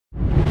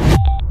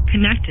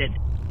connected.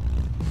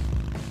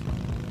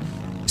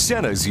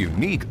 Sena's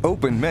unique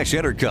open mesh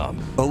intercom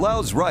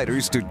allows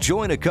riders to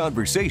join a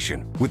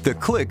conversation with the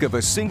click of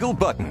a single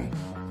button.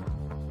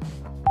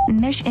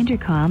 Mesh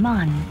intercom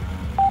on.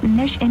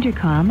 Mesh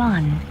intercom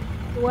on.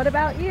 What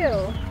about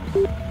you?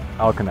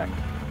 I'll connect.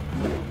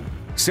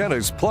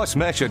 Sena's Plus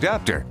Mesh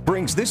adapter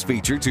brings this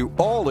feature to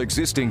all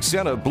existing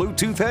Sena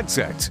Bluetooth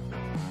headsets.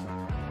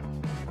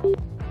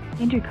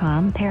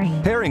 Intercom pairing.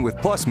 Pairing with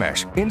Plus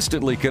Mesh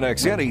instantly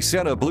connects any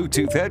Sena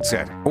Bluetooth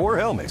headset or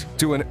helmet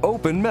to an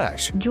open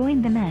mesh.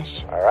 Join the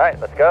mesh. All right,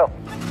 let's go.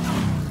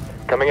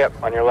 Coming up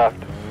on your left.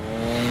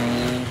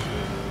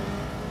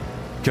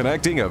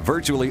 Connecting a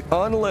virtually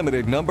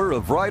unlimited number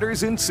of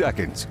riders in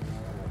seconds.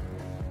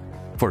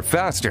 For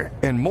faster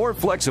and more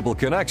flexible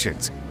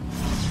connections,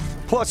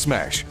 Plus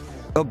Mesh,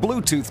 a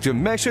Bluetooth to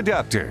Mesh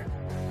adapter.